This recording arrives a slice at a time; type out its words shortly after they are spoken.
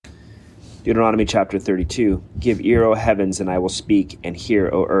Deuteronomy chapter 32. Give ear, O heavens, and I will speak, and hear,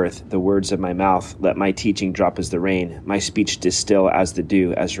 O earth, the words of my mouth. Let my teaching drop as the rain, my speech distill as the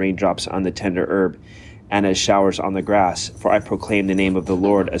dew, as raindrops on the tender herb, and as showers on the grass. For I proclaim the name of the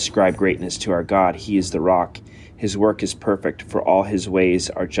Lord, ascribe greatness to our God. He is the rock. His work is perfect, for all his ways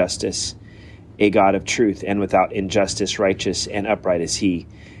are justice. A God of truth, and without injustice, righteous and upright is he.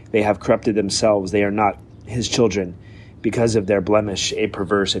 They have corrupted themselves, they are not his children. Because of their blemish, a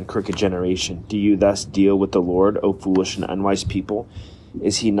perverse and crooked generation. Do you thus deal with the Lord, O foolish and unwise people?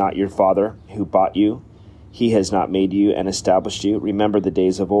 Is he not your father, who bought you? He has not made you and established you. Remember the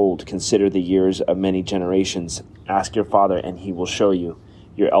days of old. Consider the years of many generations. Ask your father, and he will show you,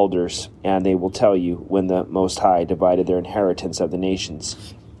 your elders, and they will tell you, when the Most High divided their inheritance of the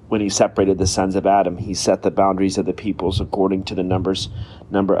nations. When he separated the sons of Adam, he set the boundaries of the peoples according to the number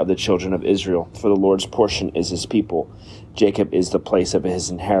of the children of Israel. For the Lord's portion is his people. Jacob is the place of his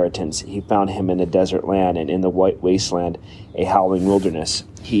inheritance. He found him in a desert land, and in the white wasteland, a howling wilderness.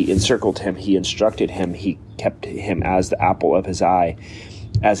 He encircled him, he instructed him, he kept him as the apple of his eye.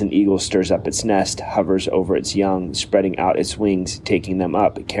 As an eagle stirs up its nest, hovers over its young, spreading out its wings, taking them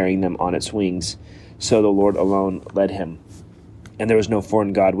up, carrying them on its wings. So the Lord alone led him, and there was no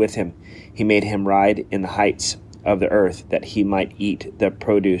foreign god with him. He made him ride in the heights of the earth, that he might eat the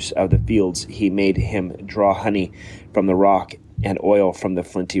produce of the fields. He made him draw honey from the rock, and oil from the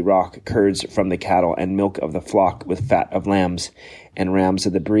flinty rock, curds from the cattle, and milk of the flock, with fat of lambs, and rams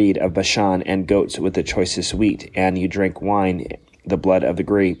of the breed of Bashan, and goats with the choicest wheat. And you drank wine, the blood of the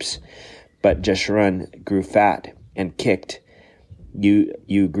grapes. But Jeshurun grew fat and kicked.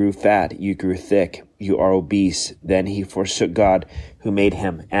 You grew fat, you grew thick, you are obese. Then he forsook God who made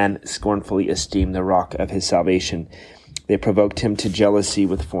him, and scornfully esteemed the rock of his salvation. They provoked him to jealousy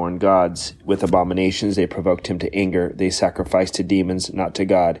with foreign gods. With abominations they provoked him to anger. They sacrificed to demons, not to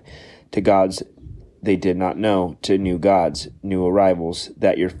God. To gods they did not know, to new gods, new arrivals,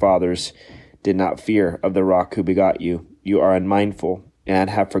 that your fathers did not fear, of the rock who begot you. You are unmindful, and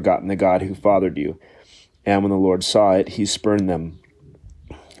have forgotten the God who fathered you. And when the Lord saw it, he spurned them,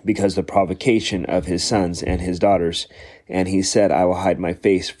 because the provocation of his sons and his daughters. And he said, I will hide my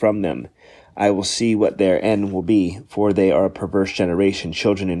face from them. I will see what their end will be, for they are a perverse generation,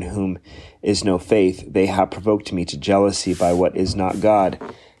 children in whom is no faith. They have provoked me to jealousy by what is not God.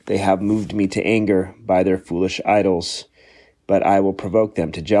 They have moved me to anger by their foolish idols. But I will provoke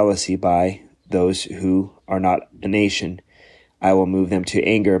them to jealousy by those who are not a nation. I will move them to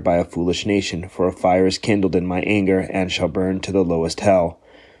anger by a foolish nation, for a fire is kindled in my anger, and shall burn to the lowest hell.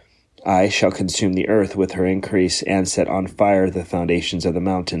 I shall consume the earth with her increase, and set on fire the foundations of the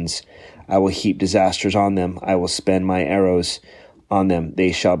mountains. I will heap disasters on them. I will spend my arrows on them.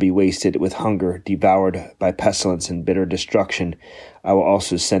 They shall be wasted with hunger, devoured by pestilence and bitter destruction. I will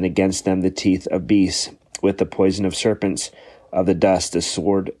also send against them the teeth of beasts, with the poison of serpents. Of the dust the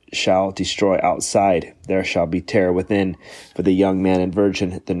sword shall destroy outside. There shall be terror within. For the young man and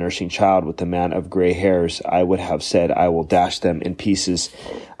virgin, the nursing child with the man of gray hairs, I would have said, I will dash them in pieces.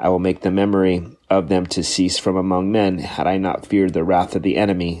 I will make the memory of them to cease from among men, had I not feared the wrath of the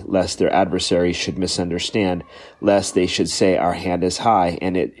enemy, lest their adversaries should misunderstand, lest they should say, our hand is high,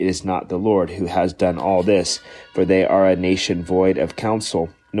 and it is not the Lord who has done all this. For they are a nation void of counsel,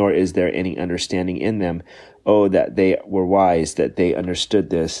 nor is there any understanding in them. Oh, that they were wise, that they understood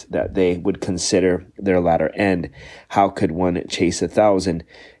this, that they would consider their latter end. How could one chase 1,000,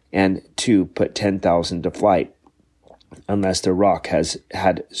 and two put 10,000 to flight, unless their rock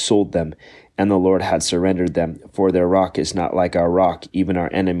had sold them, and the Lord had surrendered them? For their rock is not like our rock, even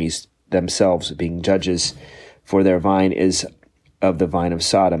our enemies themselves being judges. For their vine is of the vine of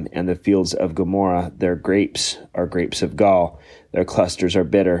Sodom, and the fields of Gomorrah. Their grapes are grapes of gall. Their clusters are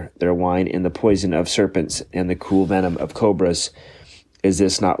bitter, their wine in the poison of serpents, and the cruel venom of cobras. Is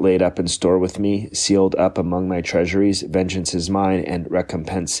this not laid up in store with me, sealed up among my treasuries? Vengeance is mine, and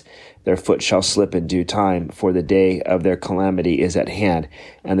recompense. Their foot shall slip in due time, for the day of their calamity is at hand,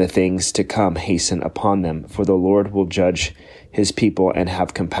 and the things to come hasten upon them. For the Lord will judge his people, and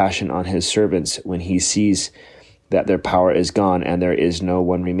have compassion on his servants, when he sees that their power is gone, and there is no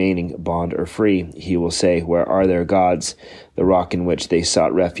one remaining, bond or free. He will say, where are their gods, the rock in which they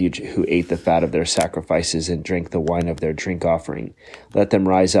sought refuge, who ate the fat of their sacrifices, and drank the wine of their drink offering? Let them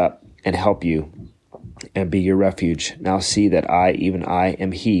rise up and help you, and be your refuge. Now see that I, even I,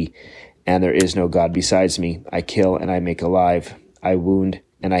 am he, and there is no God besides me. I kill and I make alive. I wound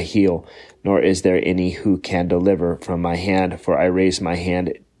and I heal, nor is there any who can deliver from my hand. For I raise my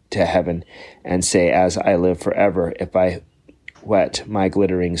hand to heaven, and say, as I live forever, if I whet my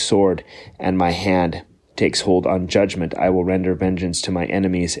glittering sword and my hand takes hold on judgment. I will render vengeance to my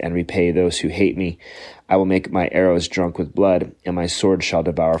enemies and repay those who hate me. I will make my arrows drunk with blood, and my sword shall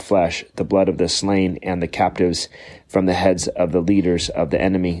devour flesh, the blood of the slain and the captives from the heads of the leaders of the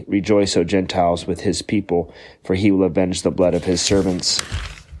enemy. Rejoice, O Gentiles, with his people, for he will avenge the blood of his servants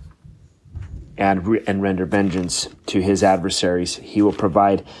and render vengeance to his adversaries. He will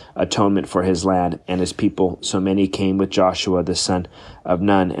provide atonement for his land and his people. So many came with Joshua the son of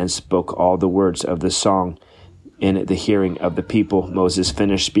Nun and spoke all the words of the song in the hearing of the people. Moses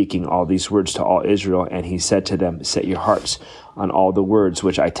finished speaking all these words to all Israel, and he said to them, Set your hearts on all the words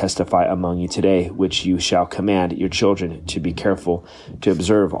which I testify among you today, which you shall command your children to be careful to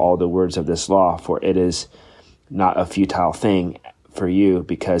observe all the words of this law, for it is not a futile thing for you,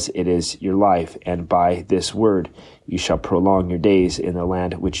 because it is your life, and by this word you shall prolong your days in the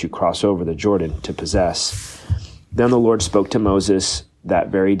land which you cross over the Jordan to possess. Then the Lord spoke to Moses that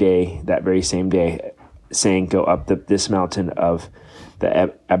very same day, saying, Go up this mountain of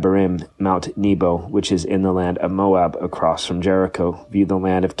the Abarim, Mount Nebo, which is in the land of Moab, across from Jericho. View the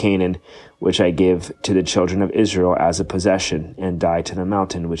land of Canaan, which I give to the children of Israel as a possession, and die to the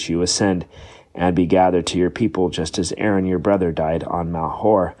mountain which you ascend, and be gathered to your people, just as Aaron your brother died on Mount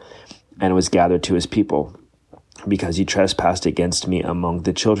Hor, and was gathered to his people, because he trespassed against me among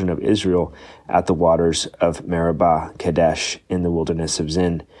the children of Israel at the waters of Meribah, Kadesh, in the wilderness of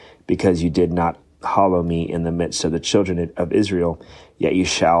Zin, because you did not hallow me in the midst of the children of Israel. Yet you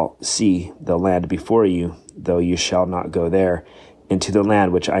shall see the land before you, though you shall not go there, into the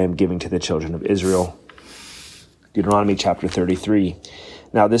land which I am giving to the children of Israel. Deuteronomy chapter 33.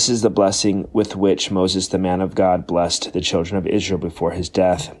 Now this is the blessing with which Moses the man of God blessed the children of Israel before his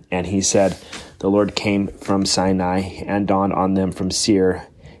death. And he said, The Lord came from Sinai and dawned on them from Seir.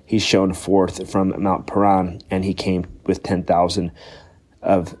 He shone forth from Mount Paran, and he came with 10,000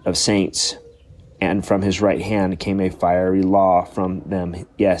 of saints. And from his right hand came a fiery law from them.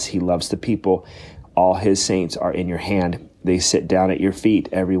 Yes, he loves the people. All his saints are in your hand. They sit down at your feet.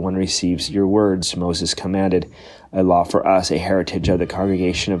 Everyone receives your words. Moses commanded a law for us, a heritage of the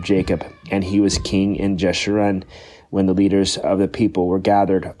congregation of Jacob. And he was king in Jeshurun. When the leaders of the people were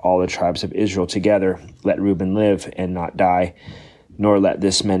gathered, all the tribes of Israel together, let Reuben live and not die, nor let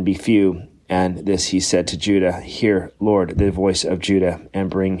this men be few. And this he said to Judah, Hear, Lord, the voice of Judah, and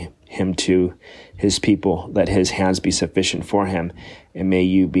bring him to his people. Let his hands be sufficient for him, and may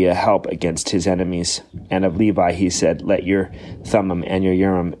you be a help against his enemies. And of Levi he said, Let your Thummim and your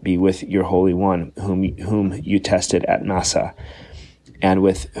Urim be with your Holy One, whom you tested at Massah, and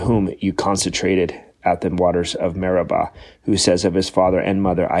with whom you consecrated at the waters of Meribah, who says of his father and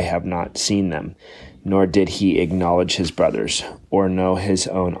mother, I have not seen them. Nor did he acknowledge his brothers, or know his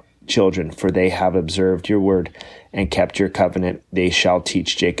own children, for they have observed your word and kept your covenant. They shall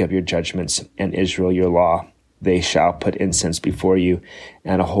teach Jacob your judgments and Israel your law. They shall put incense before you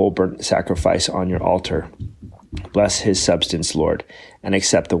and a whole burnt sacrifice on your altar. Bless his substance, Lord, and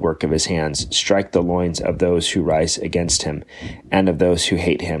accept the work of his hands. Strike the loins of those who rise against him, and of those who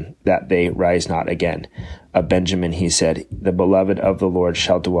hate him, that they rise not again. Of Benjamin he said, The beloved of the Lord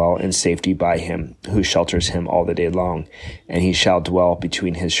shall dwell in safety by him, who shelters him all the day long, and he shall dwell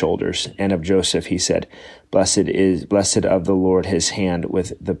between his shoulders. And of Joseph he said, Blessed of the Lord his hand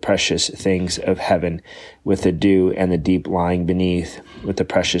with the precious things of heaven, with the dew and the deep lying beneath, with the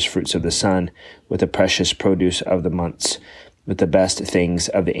precious fruits of the sun, with the precious produce of the months, with the best things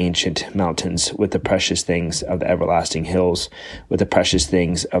of the ancient mountains, with the precious things of the everlasting hills, with the precious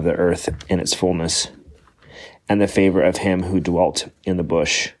things of the earth in its fullness, and the favor of him who dwelt in the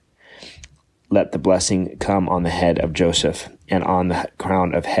bush. Let the blessing come on the head of Joseph, and on the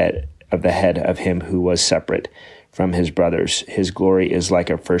crown of the head of him who was separate from his brothers. His glory is like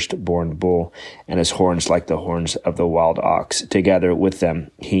a firstborn bull, and his horns like the horns of the wild ox. Together with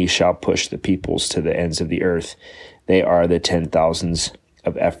them he shall push the peoples to the ends of the earth. They are the 10,000s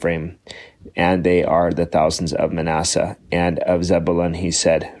of Ephraim, and they are the thousands of Manasseh. And of Zebulun he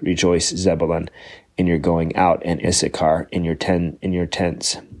said, Rejoice, Zebulun, in your going out, and Issachar in your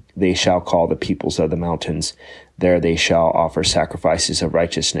tents. They shall call the peoples of the mountains. There they shall offer sacrifices of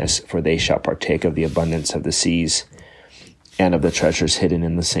righteousness, for they shall partake of the abundance of the seas, and of the treasures hidden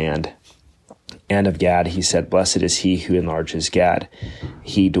in the sand. And of Gad he said, Blessed is he who enlarges Gad.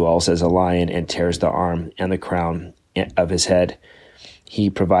 He dwells as a lion, and tears the arm and the crown of his head. He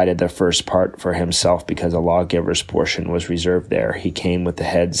provided the first part for himself, because a lawgiver's portion was reserved there. He came with the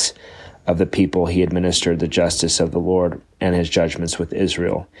heads Of the people he administered the justice of the Lord and his judgments with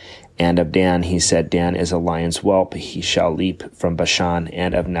Israel. And of Dan he said, Dan is a lion's whelp, he shall leap from Bashan.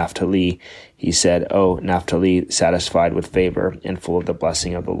 And of Naphtali he said, O Naphtali, satisfied with favor and full of the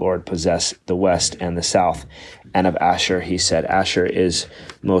blessing of the Lord, possess the west and the south. And of Asher he said, Asher is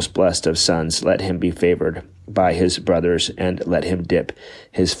most blessed of sons, let him be favored by his brothers, and let him dip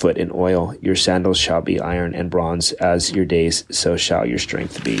his foot in oil. Your sandals shall be iron and bronze, as your days, so shall your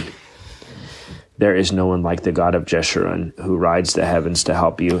strength be. There is no one like the God of Jeshurun, who rides the heavens to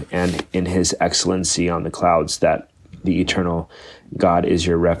help you, and in his excellency on the clouds, that the eternal God is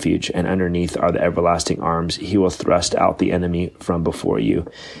your refuge, and underneath are the everlasting arms. He will thrust out the enemy from before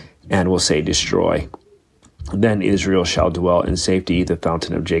you, and will say, Destroy. Then Israel shall dwell in safety, the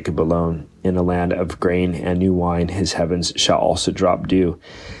fountain of Jacob alone. In a land of grain and new wine, his heavens shall also drop dew.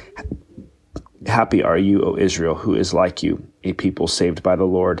 Happy are you, O Israel, who is like you, a people saved by the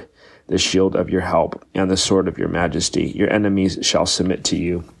Lord, the shield of your help, and the sword of your majesty. Your enemies shall submit to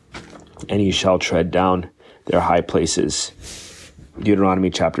you, and you shall tread down their high places. Deuteronomy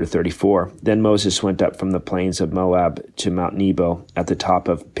chapter 34. Then Moses went up from the plains of Moab to Mount Nebo at the top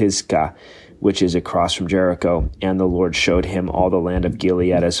of Pisgah, which is across from Jericho. And the Lord showed him all the land of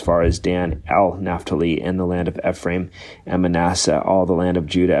Gilead as far as Dan, Naphtali, and the land of Ephraim and Manasseh, all the land of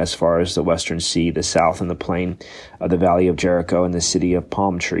Judah as far as the western sea, the south and the plain of the valley of Jericho, and the city of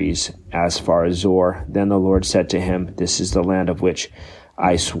palm trees, as far as Zor. Then the Lord said to him, This is the land of which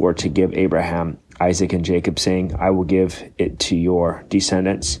I swore to give Abraham, Isaac, and Jacob, saying, I will give it to your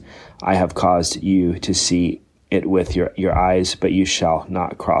descendants. I have caused you to see it with your eyes, but you shall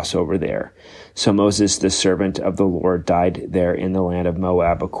not cross over there. So Moses, the servant of the Lord, died there in the land of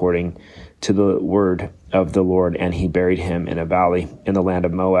Moab, according to the word of the Lord, and he buried him in a valley in the land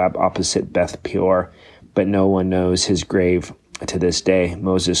of Moab, opposite Beth Peor. But no one knows his grave to this day.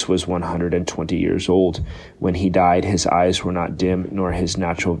 Moses was 120 years old when he died. His eyes were not dim, nor his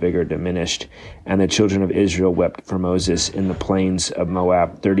natural vigor diminished. And the children of Israel wept for Moses in the plains of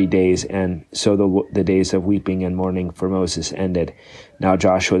Moab 30 days, and so the days of weeping and mourning for Moses ended. Now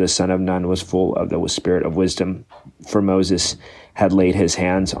Joshua the son of Nun was full of the spirit of wisdom, for Moses had laid his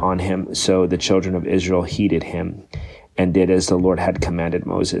hands on him. So the children of Israel heeded him, and did as the Lord had commanded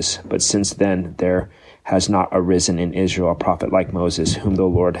Moses. But since then there has not arisen in Israel a prophet like Moses, whom the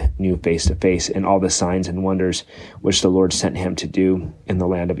Lord knew face to face, in all the signs and wonders which the Lord sent him to do in the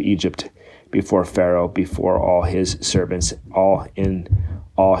land of Egypt, before Pharaoh, before all his servants, all in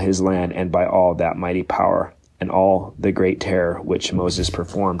all his land, and by all that mighty power, and all the great terror which Moses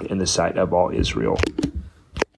performed in the sight of all Israel.